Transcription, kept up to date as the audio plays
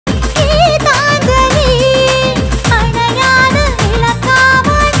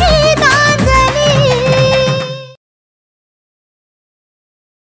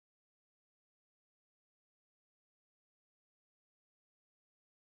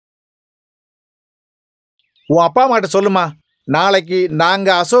உன் அப்பா அம்மாட்ட சொல்லுமா, நாளைக்கு நாங்க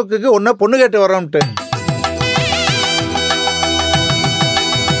அசோக்குக்கு ஒன்ன பொண்ணு கேட்டு வரோம்ட்டு.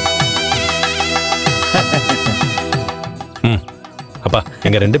 அப்பா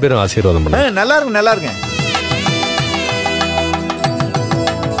எங்க 2 பேரும் ஆசீர்வாதம் பண்ணு. நல்லா இருக்கு, நல்லா இருக்கு.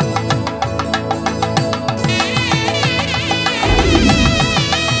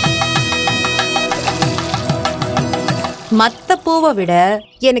 மத்த பூவை விட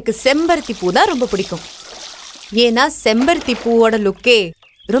எனக்கு செம்பருத்தி பூ தான் ரொம்ப பிடிக்கும். ஏன்னா செம்பருத்தி பூவோட லுக்கே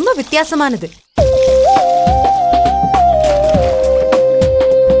ரொம்ப வித்தியாசமானது.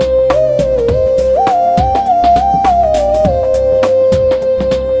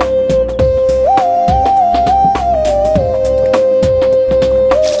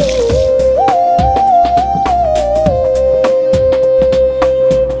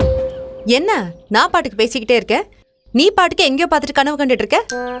 என்ன நான் பாட்டுக்கு பேசிக்கிட்டே இருக்கேன், நீ பாட்டுக்கு எங்கேயோ பார்த்துட்டு கனவு கண்டுட்டு இருக்க?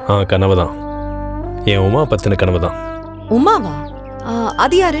 கனவுதான். என் உமா பத்தின கனவுதான். உமாவா?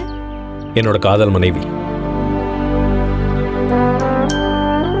 அது யாரு? என்னோட காதல் மனைவி.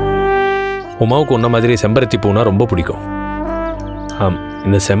 உமாவுக்கு உன்ன மாதிரி செம்பருத்தி பூனா ரொம்ப பிடிக்கும்.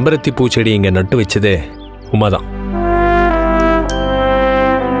 இந்த செம்பருத்தி பூச்செடி இங்க நட்டு வச்சதே உமாதான்.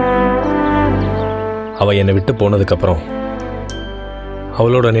 அவ என்னை விட்டு போனதுக்கு அப்புறம்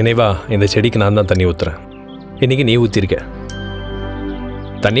அவளோட நினைவா இந்த செடிக்கு நான் தான் தண்ணி ஊத்துறேன். இன்னைக்கு நீ ஊத்திருக்க.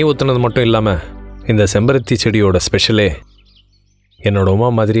 தண்ணி ஊத்துனது மட்டும் இல்லாம இந்த செம்பருத்தி செடியோட ஸ்பெஷலே என்னோட உமா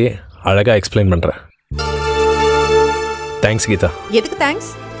மாதிரியே அழகா எக்ஸ்பிளைன் பண்றேன். தேங்க்ஸ் கீதா. எதுக்கு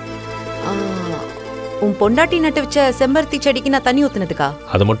தேங்க்ஸ்? உன் பொண்டாட்டி நட்டு வச்ச செம்பருத்தி செடிக்கு நான் தண்ணி ஊத்துனதுக்கா?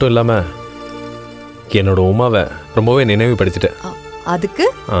 அது மட்டும் இல்லாம என்னோட உமாவை ரொம்பவே நினைவுபடுத்திட்டேன். அதுக்கு?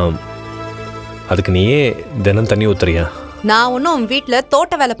 அதுக்கு நீயே தினம் தண்ணி ஊத்துறியா? நான் ஒன்னும் உன் வீட்டுல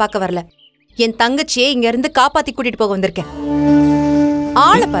தோட்ட வேலை பார்க்க வரல. என் தங்கச்சியை இங்க இருந்து காப்பாத்தி கூட்டிட்டு போக வந்திருக்கேன்.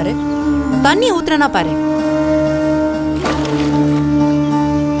 ஆளை பாரு, தண்ணி ஊத்துறனா பாரு.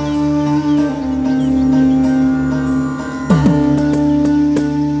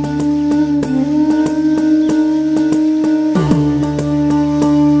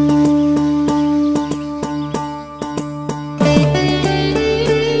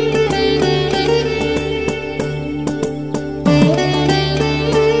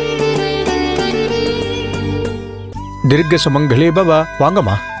 தீர்க்க சுமங்கலே பவா.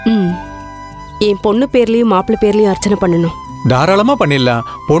 வாங்கம்மா. என் பொண்ணு பேர்லயும் மாப்பிள்ளை பேர்லயும் அர்ச்சனை பண்ணணும். தாராளமா பண்ணிடலாம்.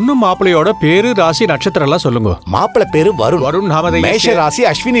 பொண்ணு மாப்பிள்ளையோட பேரு, ராசி, நட்சத்திரம் எல்லாம் சொல்லுங்க. மாப்பிள்ளை பேரு வருண். வருண் நாமதேய. மேஷ ராசி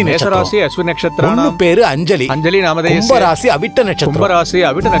அஸ்வினி மேஷ ராசி அஸ்வினி நட்சத்திரம். பொண்ணு பேரு அஞ்சலி. அஞ்சலி நாமதேய. கும்ப ராசி அவிட்ட நட்சத்திரம். கும்ப ராசி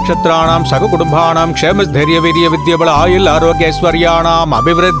அவிட்ட நட்சத்திராணாம் சக குடும்பானாம் க்ஷேம தைரிய வீரிய வித்யபல ஆயுள் ஆரோக்கிய ஐஸ்வர்யாணாம்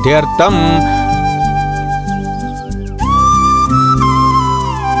அபிவிருத்தியர்த்தம்.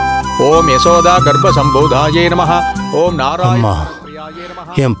 ஓம் யசோதா கர்ப்ப சம்போதாயே நமஹ. ஓம் நாராயண.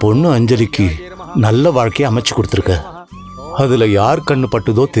 என் பொண்ணு அஞ்சலிக்கு நல்ல வாழ்க்கையை அமைச்சு கொடுத்துருக்க. அதுல யார் கண்ணு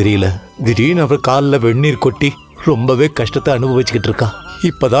பட்டுதோ தெரியல, திடீர்னு அவ காலில் வெந்நீர் கொட்டி ரொம்பவே கஷ்டத்தை அனுபவிச்சுக்கிட்டு இருக்கா.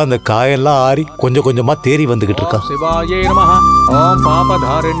 இப்பதான் அந்த காயெல்லாம் ஆறி கொஞ்சம் கொஞ்சமா தேறி வந்துகிட்டு இருக்கா.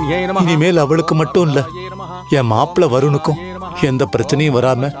 இனிமேல் அவளுக்கு மட்டும் இல்ல, என் மாப்பிள்ள வருணுக்கும் எந்த பிரச்சனையும்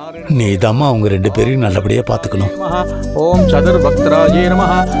வராம நீதாம்மா அவங்க 2 பேரையும் நல்லபடியா பாத்துக்கணும். ஓம் சதுர் பக்தராயே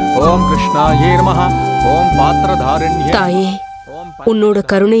நமஹ. ஓம் கிருஷ்ணாயே நமஹ. ஓம் பாத்ரதாரண்யே. தாயே, உன்னோட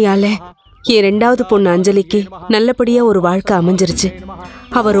கருணையால என் 2வது பொண்ணு அஞ்சலிக்கு நல்லபடியா ஒரு வாழ்க்கை அமைஞ்சிருச்சு.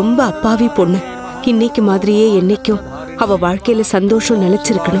 அவ ரொம்ப அப்பாவி பொண்ணு. இன்னைக்கு மாதிரியே என்னைக்கும் அவ வாழ்க்கையில சந்தோஷம்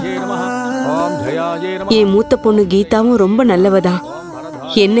நிலைச்சிருக்கணும். என் மூத்த பொண்ணு கீதாவும் ரொம்ப நல்லவதான்.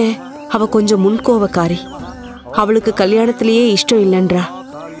 என்ன, அவ கொஞ்சம் முன்கோவக்காரி. அவளுக்கு கல்யாணத்திலேயே இஷ்டம் இல்லைன்றா.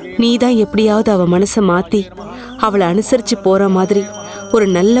 நீதான் எப்படியாவது அவ மனசை மாத்தி அவளை அனுசரிச்சு போற மாதிரி ஒரு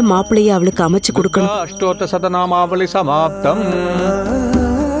நல்ல மாப்பிள்ளைய அவளுக்கு அமைச்சு கொடுக்கணும். அஷ்டோத்த சதநாமாவளி சமாப்தம்.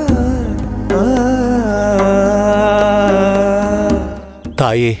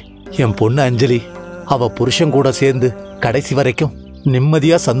 தாயே, என் பொண்ணு அஞ்சலி அவ புருஷன் கூட சேர்ந்து கடைசி வரைக்கும்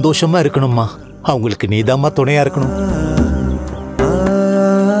நிம்மதியா சந்தோஷமா இருக்கணும்மா. அவங்களுக்கு நீதாம்மா துணையா இருக்கணும்.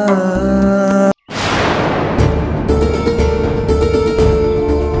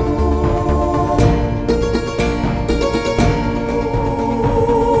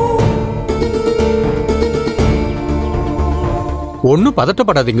 ஒன்னும்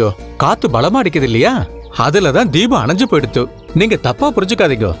பதட்டப்படாதீங்க. காத்து பலமா அடிக்குது இல்லையா, அதுலதான் தீபம் அணைஞ்சு போயிடுத்து. நீங்க தப்பா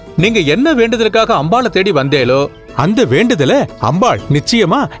புரிஞ்சுக்காதீங்க. நீங்க என்ன வேண்டுதலுக்காக அம்பாளை தேடி வந்தேலோ அந்த வேண்டுதல அம்பாள்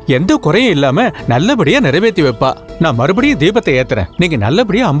நிச்சயமா எந்த குறையும் இல்லாம நல்லபடியா நிறைவேற்றி வைப்பா. நான் மறுபடியும் தீபத்தை ஏத்துறேன். நீங்க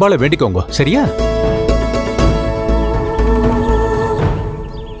நல்லபடியா அம்பாளை வேண்டிக்கோங்க, சரியா?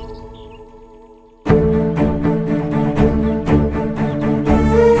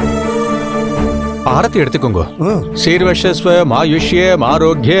 ஆரத்தி எடுத்துக்கோங்க. சீர்வஷஸ்வ மாயுஷ்ய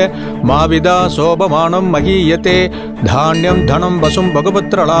மாரோக்கிய மாவிதா சோபமானம் மகீயத்தே தானியம் தனம் வசும்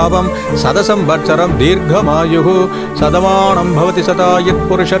பகுபத்ர லாபம் சதசம் வத்சரம் தீர்க்கமாயு சதமானம் பவதி சதாயத்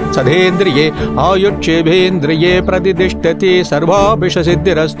புருஷத் சதேந்திரியே ஆயுட்சேபேந்திரியே பிரதிதிஷ்டதி சர்வாபிஷ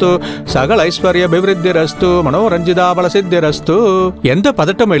சித்திரஸ்து சகல ஐஸ்வர்ய அபிவிருத்திரஸ்து மனோரஞ்சிதாபல சித்திரஸ்து. எந்த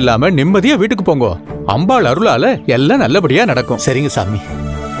பதட்டமும் இல்லாம நிம்மதியா வீட்டுக்கு போங்க. அம்பாள் அருளால எல்லாம் நல்லபடியா நடக்கும். சரிங்க சாமி.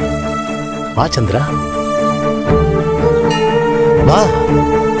 வா சந்திரா வா.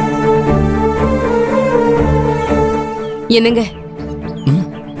 என்னங்க,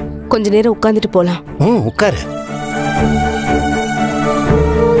 கொஞ்ச நேரம் உட்கார்ந்துட்டு போலாம். உட்காரு.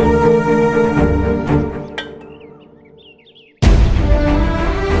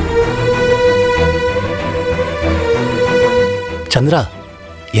 சந்திரா,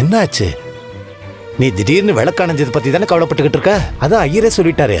 என்ன ஆச்சு? நீ திடீர்னு விளக்கணைஞ்சது பத்தி தானே கவலைப்பட்டுக்கிட்டு இருக்க? அதான் ஐயரே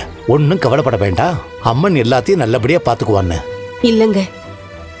சொல்லிட்டாரு, ஒன்னும் கவலைப்பட வேண்டாம், அம்மன் எல்லாத்தையும் நல்லபடியா பாத்துக்குவான்னு. இல்லங்க,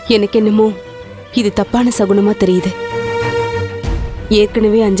 எனக்கு என்னமோ இது தப்பான சகுனமா தெரியுது.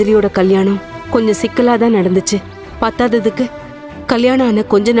 ஏற்கனவே அஞ்சலியோட கல்யாணம் கொஞ்சம் சிக்கலா தான் நடந்துச்சு. பத்தாததுக்கு கல்யாணம் ஆன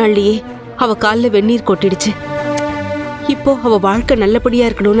கொஞ்ச நாள்லயே அவ கால்ல வெந்நீர் கொட்டிடுச்சு. இப்போ அவ வாழ்க்கை நல்லபடியா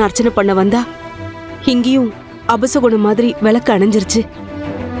இருக்கணும்னு அர்ச்சனை பண்ண வந்தா இங்கேயும் அபசகுணம் மாதிரி விளக்கு அணைஞ்சிருச்சு.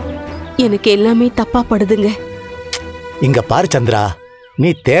 எனக்கு எல்லாமே தப்பா படுதுங்க. இங்க பாரு சந்திரா, நீ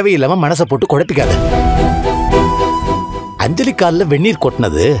தேவையில்லாம மனசை போட்டு குழப்பிக்காத. அஞ்சலி கால்ல வெந்நீர்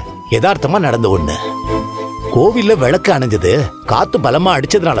கொட்டினது யதார்த்தமா நடந்த ஒண்ணு. கோவில்ல விளக்கு அணைஞ்சது காத்து பலமா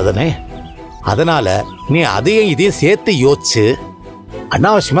அடிச்சதுனால தானே. அதனால நீ அதையும் இதையும் சேர்த்து யோசிச்சு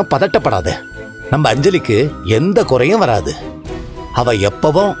அனாவசியமா பதட்டப்படாத. நம்ம அஞ்சலிக்கு எந்த குறையும் வராது. அவ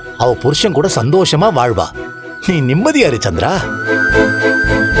எப்பவும் அவ புருஷன் கூட சந்தோஷமா வாழ்வா. நீ நிம்மதியா இரு சந்திரா.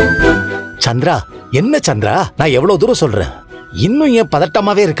 சந்திரா, என்ன சந்திரா, நான் எவ்வளவு தூரம் சொல்றேன், இன்னும் ஏன்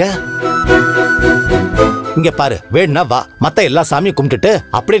பதட்டமாவே இருக்க? இங்க பாரு, வேணும்னா வா, மத்த எல்லா சாமியும் கும்பிட்டுட்டு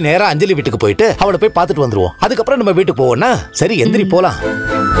அப்படியே நேரா அஞ்சலி வீட்டுக்கு போயிட்டு அவளை போய் பார்த்துட்டு வந்துருவோம். அதுக்கப்புறம் நம்ம வீட்டுக்கு போவோம்னா. சரி, எந்திரி போலாம்.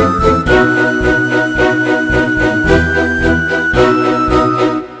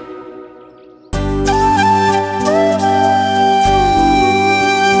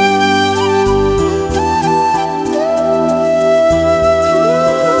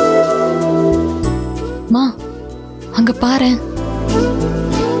 அங்க பாரு.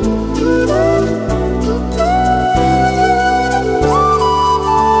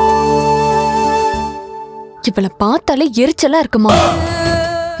 இவளை பார்த்தாலே எரிச்சலா இருக்குமா?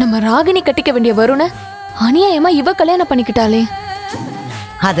 நம்ம ராகினி கட்டிக்க வேண்டிய வருண அநியாயமா இவ கல்யாணம் பண்ணிக்கிட்டாளே.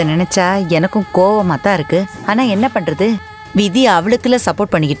 அத நினைச்சா எனக்கும் கோவமா தான் இருக்கு. ஆனா என்ன பண்றது, விதி அவளுக்குள்ள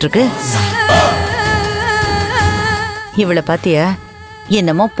சப்போர்ட் பண்ணிக்கிட்டு இருக்கு. இவளை பாத்தியா,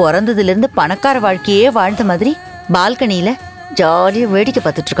 என்னமோ பிறந்ததுல இருந்து பணக்கார வாழ்க்கையே வாழ்ந்த மாதிரி பால்கனியில ஜாலியா வேடிக்கை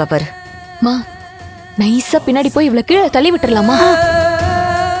பார்த்துட்டு இருக்கா பாரு. மா, நைஸா பின்னாடி போய் இவளை கீழே தள்ளி விட்டுறலாமா?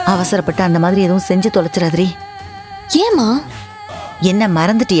 அவசரப்பட்டு அந்த மாதிரி எதுவும் செஞ்சு தொலைச்சிடாதீ. ஏமா? என்ன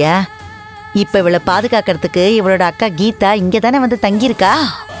மறந்துட்டியா? இப்ப இவளை பாதுகாக்கிறதுக்கு இவளோட அக்கா கீதா இங்க தானே வந்து தங்கியிருக்கா.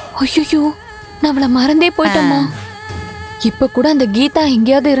 ஐயோ, நான் அவளை மறந்தே போயிட்டோமா. இப்ப கூட அந்த கீதா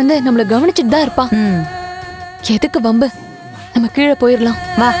எங்கேயாவது இருந்து நம்மள கவனிச்சுட்டு தான் இருப்பா. எதுக்கு வம்பு, நம்ம கீழே போயிடலாம்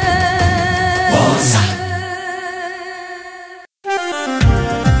வா.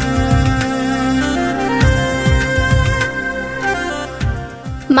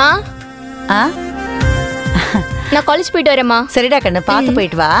 மா, நான் காலேஜ் போயிட்டு வரேம்மா. சரிடா கண்ணு, பார்த்து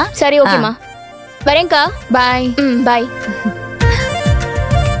போயிட்டு வா. சரி, ஓகேம்மா. வரேன்க்கா. பாய். பாய்.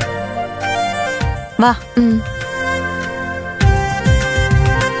 வா.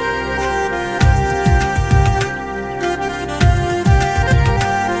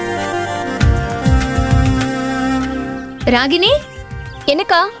 ராகினி,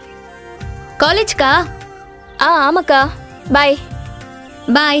 என்னக்கா? காலேஜ்க்கா? ஆமாக்கா. பாய்.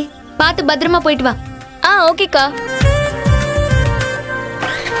 பாய். பார்த்து பத்திரமா போயிட்டு வா. ஓகேக்கா.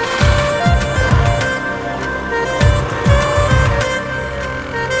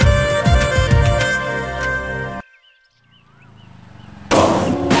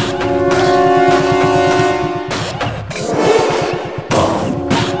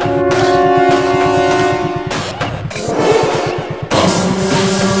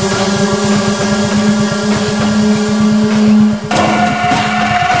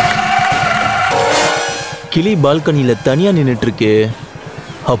 கிளி பால்கனியில் தனியாக நின்றுட்டுருக்கு.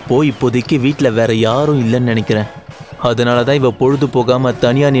 அப்போ இப்போதைக்கு வீட்டில் வேற யாரும் இல்லைன்னு நினைக்கிறேன். அதனால தான் இவ பொழுது போகாமல்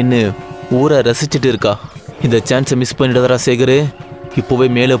தனியாக நின்று ஊரை ரசிச்சுட்டு இருக்கா. இந்த சான்ஸை மிஸ் பண்ணிடுறா சேகரு. இப்போவே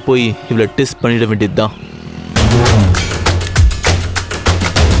மேலே போய் இவளை டெஸ்ட் பண்ணிட வேண்டியது தான்.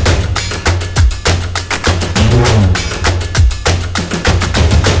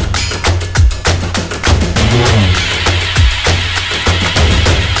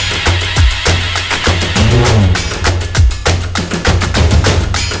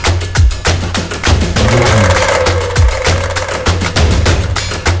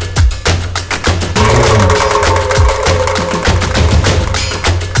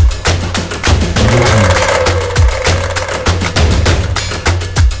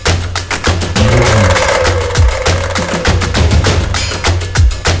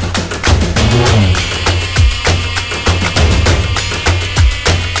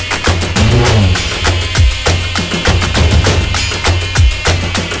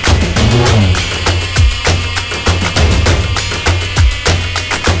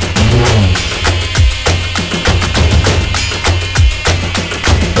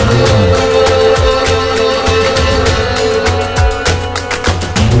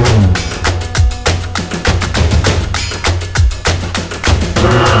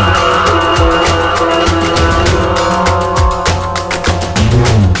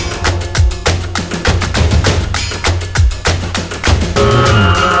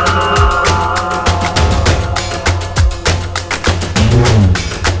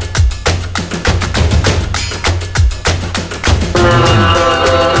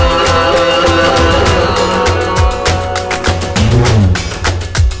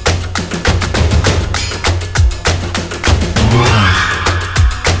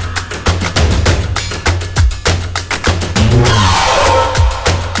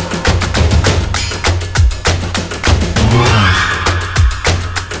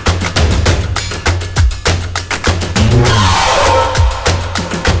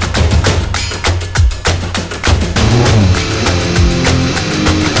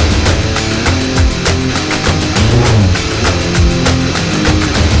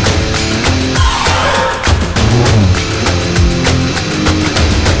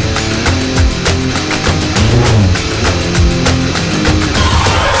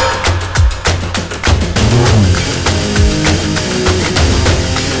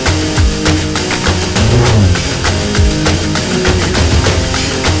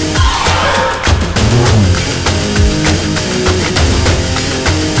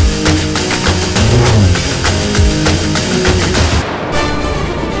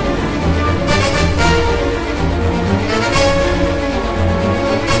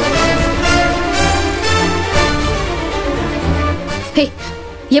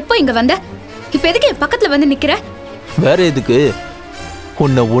 எப்போ இங்க வந்த? இப்ப எதுக்கு என் பக்கத்துல வந்து நிக்கிற? வேற எதுக்கு?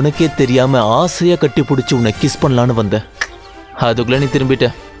 உன்னை உனக்கே தெரியாம ஆசையா கட்டி பிடிச்சி உன்னை கிஸ் பண்ணலான்னு வந்தேன். அதுக்குள்ள நீ திரும்பிட்ட.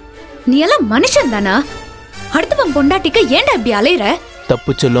 நீ எல்லாம் மனுஷன் தானா? அடுத்தவன் பொண்டாட்டிக்கு ஏன்டா இப்படி அலையிற?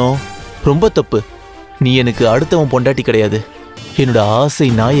 தப்பு சொல்லும், ரொம்ப தப்பு. நீ எனக்கு அடுத்தவன் பொண்டாட்டி கிடையாது, என்னோட ஆசை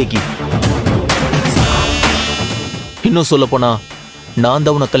நாயகி. இன்னும் சொல்ல போனா நான்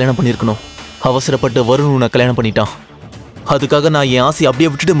தான் உன்னை கல்யாணம் பண்ணியிருக்கணும். அவசரப்பட்டு வருண் உன்னை கல்யாணம் பண்ணிட்டான். அதுக்காக நான் என் ஆசையை அப்படியே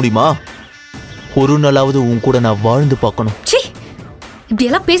விட்டுட முடியுமா? ஒரு நாளாவது உன் கூட நான் வாழ்ந்து பார்க்கணும். இப்படி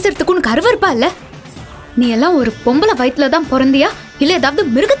எல்லாம் பேசுறதுக்கு உனக்கு அருவருப்பா இல்ல? நீ எல்லாம் ஒரு பொம்பளை வயித்துல தான் பிறந்தியா இல்ல ஏதாவது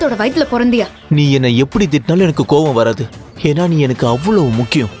மிருகத்தோட வயித்துல பிறந்தியா? நீ என்னை எப்படி திட்டினாலும் எனக்கு கோபம் வராது, ஏன்னா நீ எனக்கு அவ்வளவு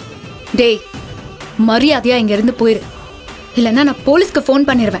முக்கியம். டேய், மரியாதையா இங்க இருந்து போயிரு, இல்லைன்னா நான் போலீஸ்க்கு ஃபோன்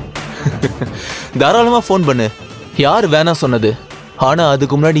பண்ணிடுவேன். தாராளமா ஃபோன் பண்ணு, யார் வேணா சொன்னது? ஆனா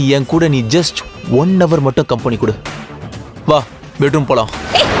அதுக்கு முன்னாடி என் கூட நீ ஜஸ்ட் 1 hour மட்டும் கம்பெனி கொடு. வா, பெட்ரூம் போலாம்.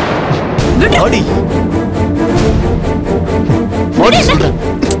 வாடி வாடி சொல்றேன்.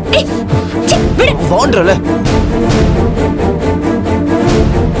 வான்றல.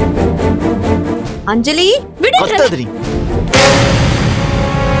 அஞ்சலி கத்தாதடி.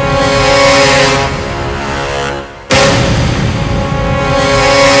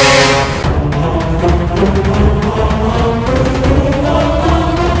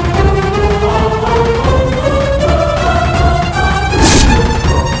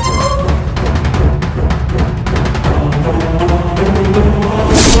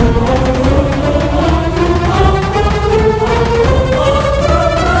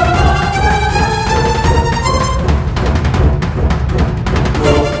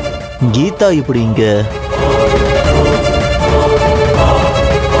 கீதா இப்படி இங்க?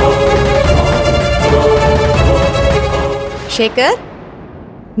 சேகர்,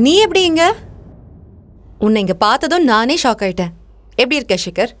 நீ எப்படி இங்க? உன்னை இங்க பார்த்ததும் நானே ஷாக் ஆயிட்டேன். எப்படி இருக்க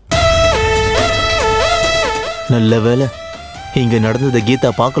சேகர்? நல்ல வேலை, இங்க நடந்ததை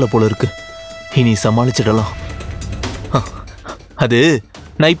கீதா பார்க்கல போல இருக்கு. இனி சமாளிச்சிடலாம். அது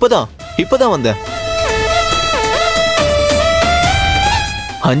நான் இப்பதான் வந்தேன்.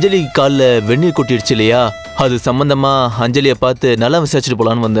 அஞ்சலி காலில் வெந்நீர் கொட்டிடுச்சு இல்லையா, அது சம்பந்தமா அஞ்சலியை பார்த்து நல்லா விசாரிச்சுட்டு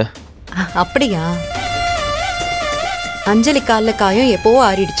போலான்னு வந்தேன். அப்படியா? அஞ்சலி காலில் காயம் எப்போவோ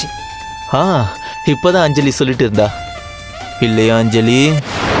ஆறிடுச்சு. இப்பதான் அஞ்சலி சொல்லிட்டு இருந்தா இல்லையா? அஞ்சலி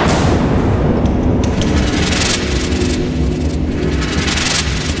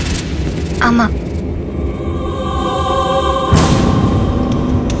ஆமா.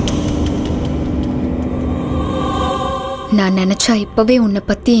 நான் நினைச்சா இப்பவே உன்னை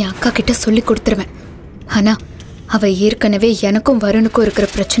பத்தி என் அக்கா கிட்ட சொல்லி கொடுத்துருவேன். ஆனா அவ ஏற்கனவே எனக்கும் வருணுக்கும் இருக்கிற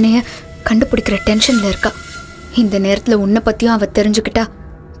பிரச்சனைய கண்டுபிடிக்கிற டென்ஷன்ல இருக்கா. இந்த நேரத்துல உன்னை பத்தியும் அவ தெரிஞ்சுக்கிட்டா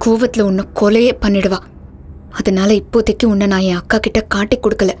கோவத்துல உன்னை கொலையே பண்ணிடுவா. அதனால இப்போதைக்கு உன்னை நான் என் அக்கா கிட்ட காட்டி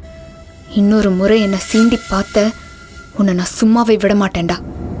கொடுக்கல. இன்னொரு முறை என்னை சீண்டி பார்த்த உன்னை நான் சும்மாவே விட மாட்டேன்டா.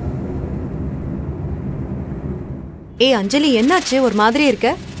 ஏய் அஞ்சலி, என்னாச்சு? ஒரு மாதிரி இருக்க.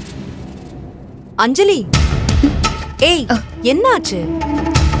 அஞ்சலி, ஏய் என்னாச்சு?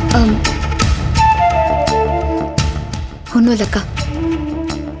 ஒன்றும் இல்லக்கா,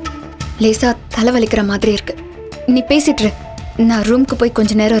 லேசா தலைவலிக்கிற மாதிரி இருக்கு. நீ பேசிட்டு இரு, நான் ரூம்க்கு போய்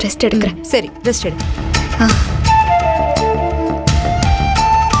கொஞ்ச நேரம் ரெஸ்ட் எடுக்கிறேன். சரி, ரெஸ்ட் எடு.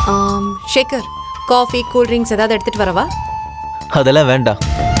 சேகர், காஃபி கூல் ட்ரிங்க்ஸ் ஏதாவது எடுத்துட்டு வரவா? அதெல்லாம் வேண்டாம்.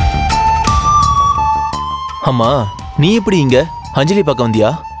 அம்மா, நீ எப்படி இங்க? அஞ்சலி பார்க்க வந்தியா?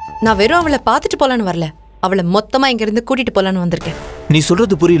 நான் வெறும் அவளை பார்த்துட்டு போலான்னு வரல, அவளை மொத்தமா இங்க இருந்து கூட்டிட்டு போலான்னு வந்திருக்கேன். நீ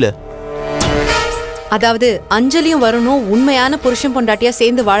சொல்றது புரியல. அதாவது அஞ்சலியும் வரணும் உண்மையான புருஷன் பொண்டாட்டியா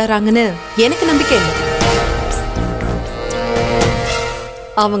சேர்ந்து வாழறாங்கன்னு எனக்கு நம்பிக்கை இல்லை.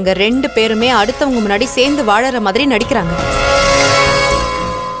 அவங்க 2 பேருமே அடுத்தவங்க முன்னாடி சேர்ந்து வாழற மாதிரி நடிக்கிறாங்க.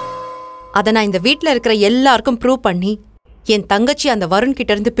 அத நான் இந்த வீட்ல இருக்கிற எல்லாருக்கும் ப்ரூவ் பண்ணி என் தங்கச்சி அந்த வருண்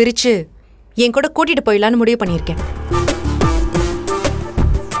கிட்ட இருந்து பிரிச்சு என் கூட கூட்டிட்டு போயிடலான்னு முடிவு பண்ணியிருக்கேன்.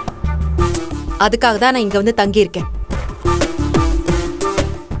 அதுக்காக தான் நான் இங்க வந்து தங்கி இருக்கேன்.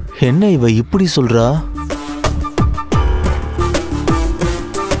 என்ன இவ இப்படி சொல்றா?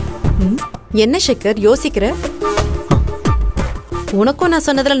 என்ன சேகர் யோசிக்கிற? உனக்கும் நான்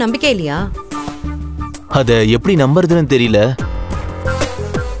சொன்னதுல நம்பிக்கை இல்லையா? அத எப்படி நம்புறதுன்னு தெரியல.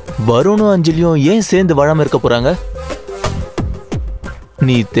 வருணும் அஞ்சலியும் ஏன் சேர்ந்து வாழாம இருக்க போறாங்க?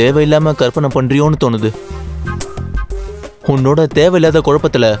 நீ தேவையில்லாம கற்பனை பண்றியோன்னு தோணுது. உன்னோட தேவையில்லாத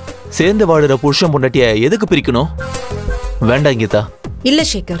குழப்பத்துல சேர்ந்து வாழுற புருஷன் பொண்டாட்டிய எதுக்கு பிரிக்கணும்? வேண்டாம் கீதா. இல்ல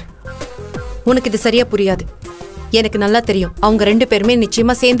சேகர், உனக்கு இது சரியா புரியாது. எனக்கு நல்லா தெரியும் அவங்க 2 பேருமே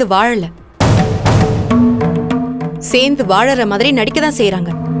நிச்சயமா சேர்ந்து வாழல. சேர்ந்து வாழற மாதிரி நடிக்கதான்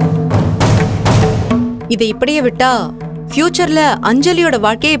செய்யறாங்க. இதை இப்படியே விட்டா ஃபியூச்சர்ல அஞ்சலியோட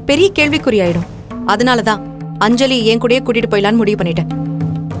வாழ்க்கையே பெரிய கேள்விக்குறியாயிடும். அதனாலதான் அஞ்சலி என் கூடயே கூட்டிட்டு போயிடலான்னு முடிவு பண்ணிட்டேன்.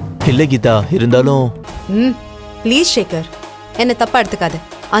 இல்ல கீதா, இருந்தாலும் ப்ளீஸ் சேகர், என்ன தப்பா எடுத்துக்காது.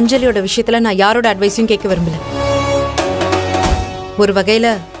 அஞ்சலியோட விஷயத்துல நான் யாரோட அட்வைஸையும் கேட்க விரும்பல. ஒரு வகையில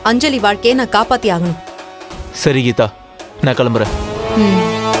அஞ்சலி வாழ்க்கையை நான் காப்பாத்தி ஆகணும். சரி கீதா, நான் கிளம்புறேன்.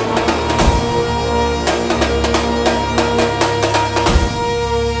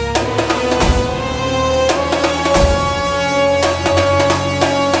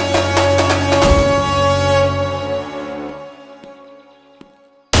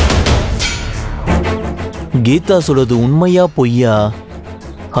 கீதா சொல்றது உண்மையா பொய்யா?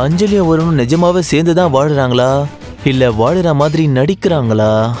 அஞ்சலி அவரும் நிஜமாவே சேர்ந்துதான் வாழுறாங்களா இல்ல வாழுற மாதிரி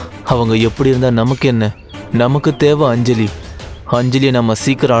நடிக்கிறாங்களா? அவங்க எப்படி இருந்தா நமக்கு என்ன? நமக்கு தேவை அஞ்சலி. அஞ்சலியை நம்ம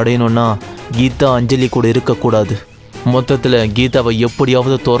சீக்கிரம் அடையணும்னா கீதா அஞ்சலி கூட இருக்கக்கூடாது. மொத்தத்துல கீதாவை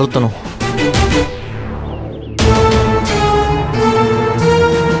எப்படியாவது துரத்தணும்.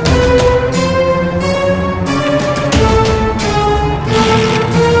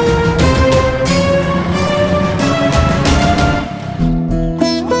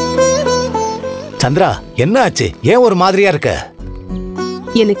 சந்திரா, என்ன ஆச்சு? ஏன் ஒரு மாதிரியா இருக்க?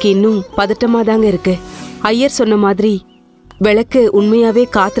 எனக்கு இன்னும் பதட்டமா தாங்க இருக்கு. ஐயர் சொன்ன மாதிரி விளக்கு உண்மையாவே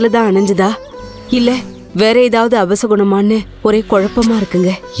காத்துல தான் அணைஞ்சுதா இல்ல வேற ஏதாவது அபசகுணமான்னு ஒரே குழப்பமா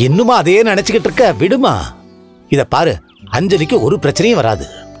இருக்குங்க. இன்னுமா அதையே நினைச்சுக்கிட்டு இருக்க? விடுமா. இத பாரு, அஞ்சலிக்கு ஒரு பிரச்சனையும் வராது.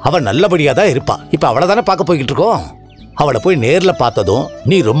 அவ நல்லபடியா தான் இருப்பா. இப்ப அவளை தானே பார்க்க போய்கிட்டு இருக்கோம். அவளை போய் நேர்ல பார்த்ததும்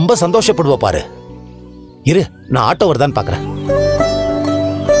நீ ரொம்ப சந்தோஷப்படுவ பாரு. இரு, நான் ஆட்டோ வருதான்னு பாக்குறேன்.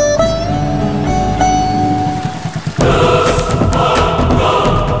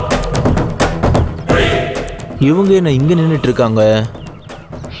 இவங்க என்ன இங்க நின்றுட்டு இருக்காங்க?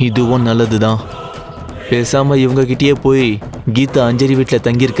 இதுவும் நல்லதுதான். பேசாம இவங்க கிட்டயே போய் கீதா அஞ்சலி வீட்டில்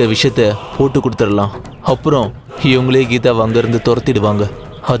தங்கியிருக்க விஷயத்த போட்டு கொடுத்துடலாம். அப்புறம் இவங்களே கீதாவை அங்கிருந்து துரத்திடுவாங்க.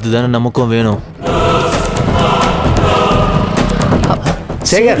 அதுதானே நமக்கும் வேணும்.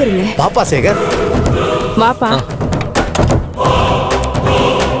 சேகர், பாப்பா சேகர். வாப்பா.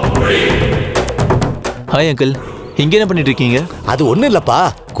 ஹாய் அங்கிள், இங்க என்ன பண்ணிட்டு இருக்கீங்க? அது ஒண்ணு இல்லப்பா,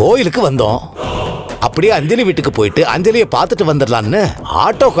 கோயிலுக்கு வந்தோம். அப்படியே அஞ்சலி வீட்டுக்கு போயிட்டு அஞ்சலியை பார்த்துட்டு வந்துடலான்னு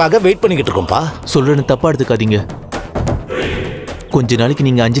ஆட்டோக்காக வெயிட் பண்ணிக்கிட்டு இருக்கோம்ப்பா. சொல்றேன்னு தப்பா எடுத்துக்காதீங்க. கொஞ்ச நாளைக்கு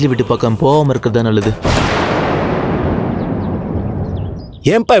நீங்க அஞ்சலி வீட்டு பக்கம் போகாம இருக்கிறதா நல்லது.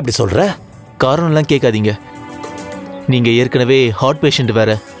 ஏன்பா இப்படி சொல்ற? காரணம்லாம் கேட்காதீங்க. நீங்க ஏற்கனவே ஹார்ட் பேஷண்ட்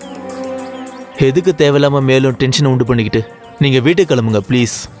வேற. எதுக்கு தேவையில்லாம மேலும் டென்ஷனை உண்டு பண்ணிக்கிட்டு நீங்க வீட்டுக்கு கிளம்புங்க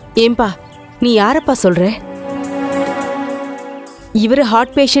ப்ளீஸ். ஏன்பா, நீ யாரப்பா சொல்ற? இவரு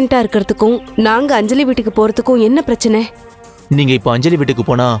ஹார்ட் பேஷண்டா இருக்கிறதுக்கும் நாங்க அஞ்சலி வீட்டுக்கு போறதுக்கும் என்ன பிரச்சனை? நீங்க இப்ப அஞ்சலி வீட்டுக்கு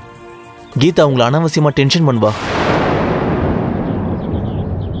போனா கீதா உங்களை அனாவசியமா டென்ஷன் பண்ணுவா.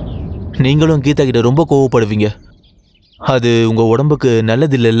 நீங்களும் கீதா கிட்ட ரொம்ப கோவப்படுவீங்க. அது உங்க உடம்புக்கு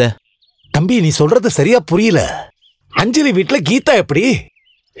நல்லது இல்லைல்ல. தம்பி, நீ சொல்றது சரியா புரியல. அஞ்சலி வீட்டுல கீதா எப்படி?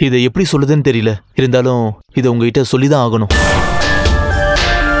 இதை எப்படி சொல்லுதுன்னு தெரியல. இருந்தாலும் இதை உங்ககிட்ட சொல்லிதான் ஆகணும்.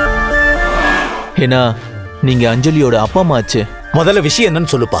 ஏன்னா நீங்க அஞ்சலியோட அப்பா அம்மா ஆச்சு. முதல்ல விஷயம்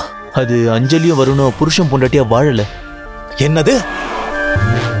என்னன்னு சொல்லுப்பா. அது அஞ்சலியும் வரணும் புருஷன் பொண்டாட்டியா வாழல. என்னது?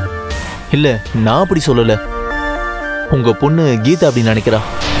 இல்ல, நான் அப்படி சொல்லல. உங்க பொண்ணு கீதா அப்படி நினைக்கிறா.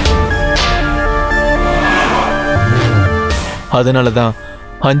 அதனாலதான்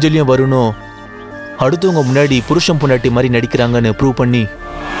அஞ்சலியும் வரணும் அடுத்தவங்க முன்னாடி புருஷன் பொண்டாட்டி மாதிரி நடிக்கிறாங்கன்னு ப்ரூவ் பண்ணி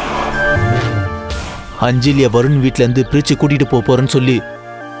அஞ்சலிய வருண் வீட்டுல இருந்து பிரிச்சு கூட்டிட்டு போறேன்னு சொல்லி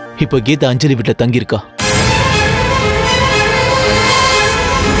இப்ப கீதா அஞ்சலி வீட்டுல தங்கியிருக்கா.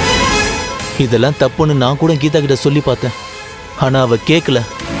 இதெல்லாம் தப்புன்னு நான் கூட கீதா கிட்ட சொல்லி பார்த்தேன். ஆனா அவ கேட்கல.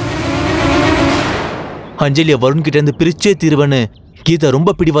 அஞ்சலிய வருண் கிட்ட இருந்து பிரிச்சே தீர்வன்னு கீதா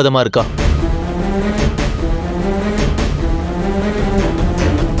ரொம்ப பிடிவாதமா இருக்கா.